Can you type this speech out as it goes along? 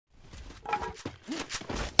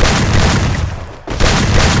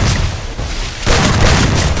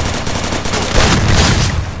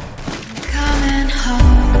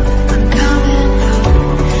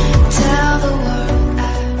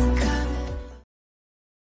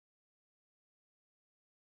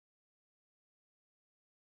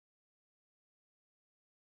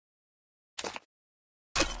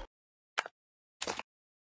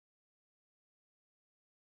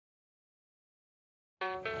Yeah,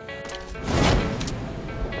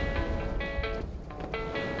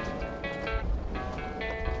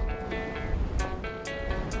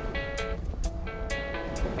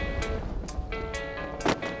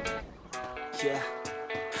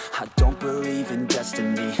 I don't believe in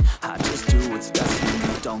destiny, I just do what's best for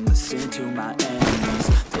me. Don't listen to my enemies,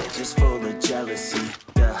 they're just full of jealousy.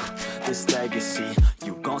 Yeah, this legacy,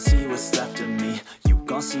 you gon' see what's left of me. You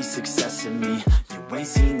gon' see success in me, you ain't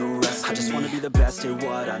seen the rest of me. I just wanna be the best at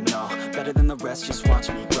what I know, better than the rest, just watch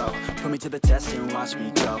me grow. Put me to the test and watch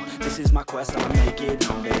me go. This is my quest, I'ma make it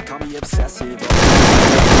known. They call me obsessive,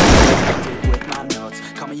 with my notes.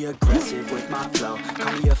 Call me aggressive with my flow,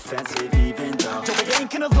 call me offensive even though Joe, I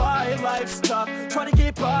ain't gonna lie, life's tough. Try to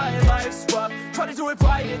get by, life's rough. Try to do it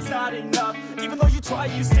right, it's not enough. Even though you try,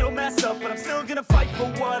 you still mess up. But I'm still gonna fight for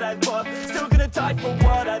what I love, still gonna die for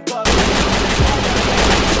what I love.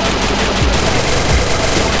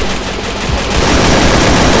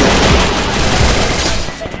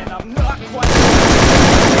 And I'm not quite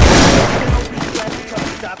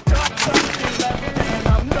because I've got something left. And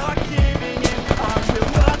I'm not giving in, I will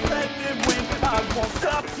not let them win. I won't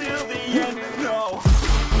stop till the end, no.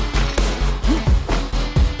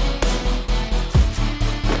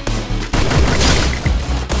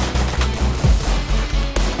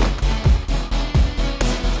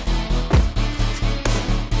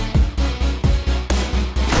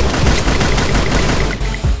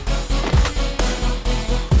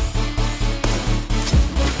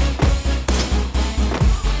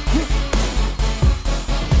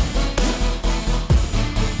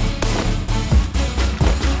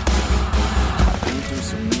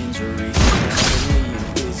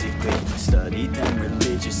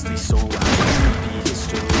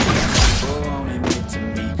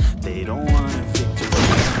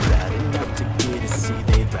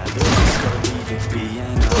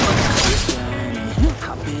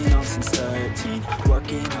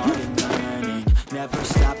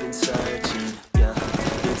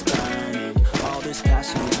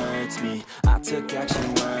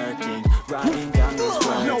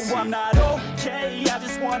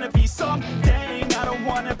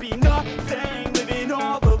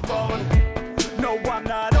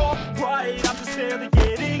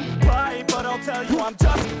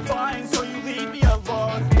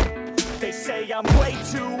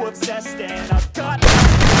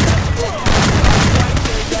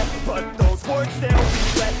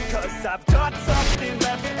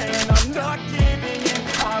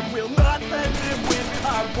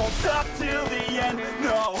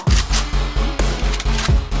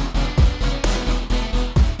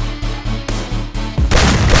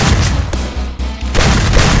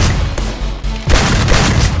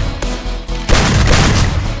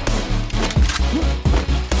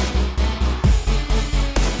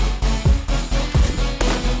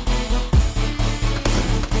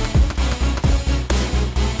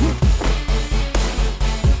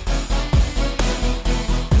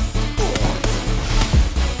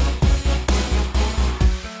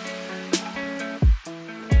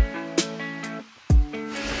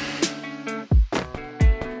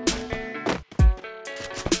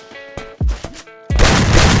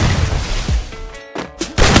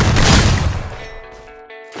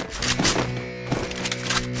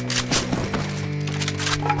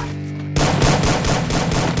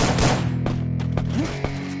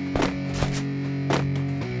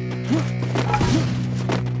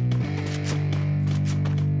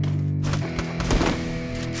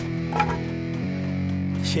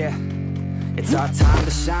 Yeah, it's our time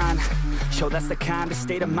to shine. Yo, that's the kind of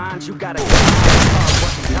state of mind you gotta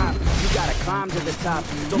climb. You gotta climb to the top.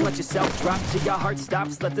 Don't let yourself drop till your heart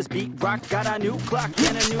stops. Let this beat rock. Got a new clock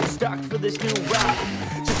and a new stock for this new rock.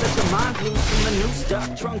 Just let your mind loose from the new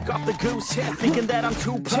stuff. Drunk off the goose, yeah, thinking that I'm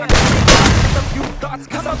too pop. A few thoughts,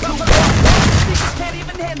 cause I'm too lost. Can't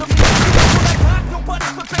even handle me. You know what I got?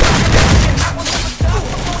 Nobody's prepared. And I will never stop.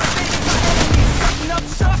 I'm motivating my enemies. Setting up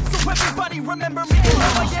shop so everybody remember me. No,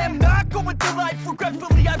 I am not going through life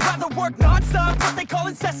regretfully. I'd rather work non-stop, what they call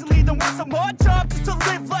incessantly, than work some odd job just to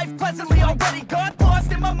live life pleasantly. Already got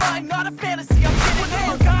lost in my mind, not a fantasy. I'm getting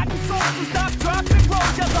there. Forgotten souls, so stop, drop, and roll.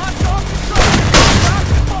 You lost all control. Rock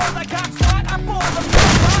and roll, I got spot, I fall. I'm not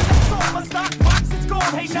wrong, I'm sold. My stock box is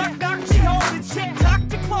gold. Hey, knock, knock, she holding shit. Talk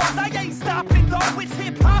to close, I ain't stopping though. It's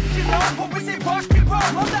hip-hop, you know, or is it rock and roll?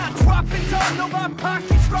 I'm not dropping down, no, my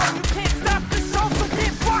pocket's strong. You can't stop the show, so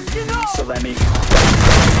get rockin' on. So let me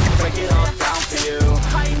break it all down for you.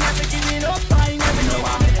 I ain't never giving up, I ain't never giving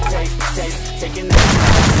up. Taking that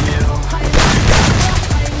crown from you. I ain't never giving up,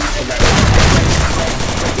 I ain't never giving up.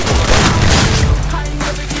 Break it all down for you. I ain't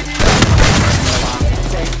never giving up, I ain't never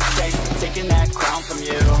giving up. Taking that crown from you. from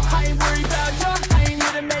you. I ain't worried about you, I ain't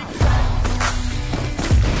here to make friends.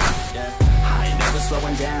 Yeah, I ain't never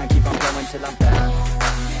slowing down, keep on going till I'm found.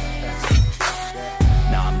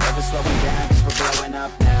 No, I'm never slowing down, cause we're blowing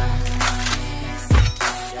up now.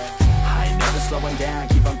 I ain't never slowing down,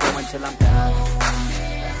 keep on going till I'm down.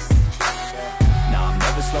 No, I'm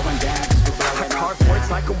never slowing down, cause we're blowing up. Carve words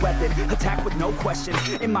like a weapon, attack with no questions.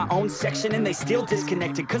 In my own section, and they still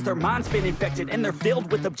disconnected, cause their mind's been infected, and they're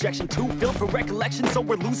filled with objection. Too filled for recollection, so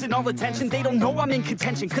we're losing all attention. They don't know I'm in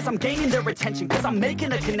contention, cause I'm gaining their attention, cause I'm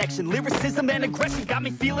making a connection. Lyricism and aggression got me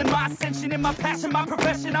feeling my ascension. In my passion, my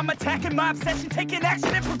profession, I'm attacking my obsession, taking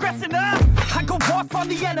action and progressing up. I go off on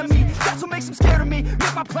the enemy, that's what makes them scared of me.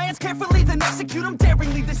 Make my plans carefully, then execute them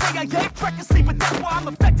daringly. They say I act recklessly, but that's why I'm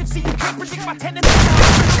effective. See, you can't predict my tendencies.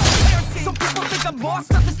 Some people think I'm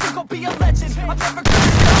lost, others think I'll be a legend. I'm never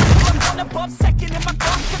gonna stop till I'm one above second. And my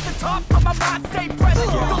goals at the top, but my mind stay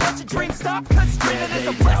present. Don't let your dreams stop, cause dreaming is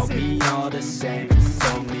a blessing. They doubt me all the same,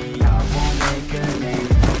 told me I won't make a name.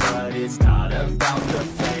 But it's not about the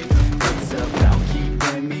fame, it's about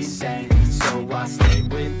keeping me sane. So I stay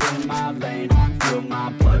within my lane, feel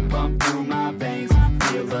my blood pump through my veins.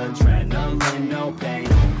 Feel adrenaline, no pain,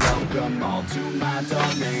 welcome all to my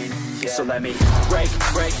domain. So let me break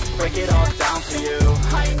it all down for you.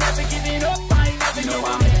 I ain't never giving up, I ain't never giving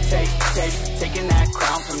up. Taking that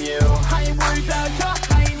crown from you. I ain't worried about you,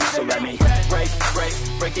 I ain't never. So let me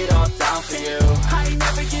break it all down for you. I ain't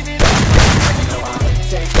never giving up, I ain't never giving up.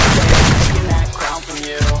 Taking that crown from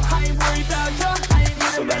you. I ain't worried about you, I ain't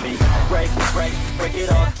never. So let me break it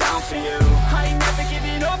all down for you. I ain't never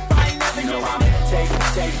giving up, I ain't never giving up.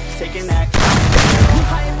 Taking that crown from you.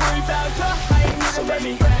 I ain't worried about you, I ain't never. So let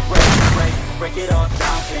me break it all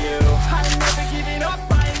down for you. I ain't never giving up,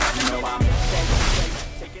 I ain't never. You know I'm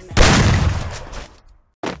taking that.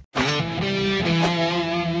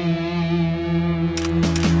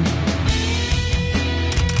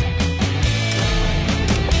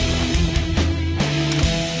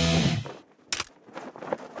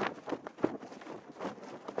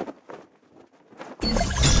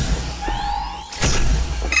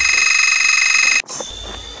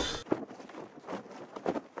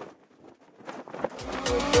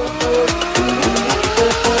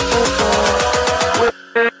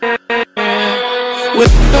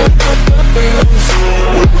 With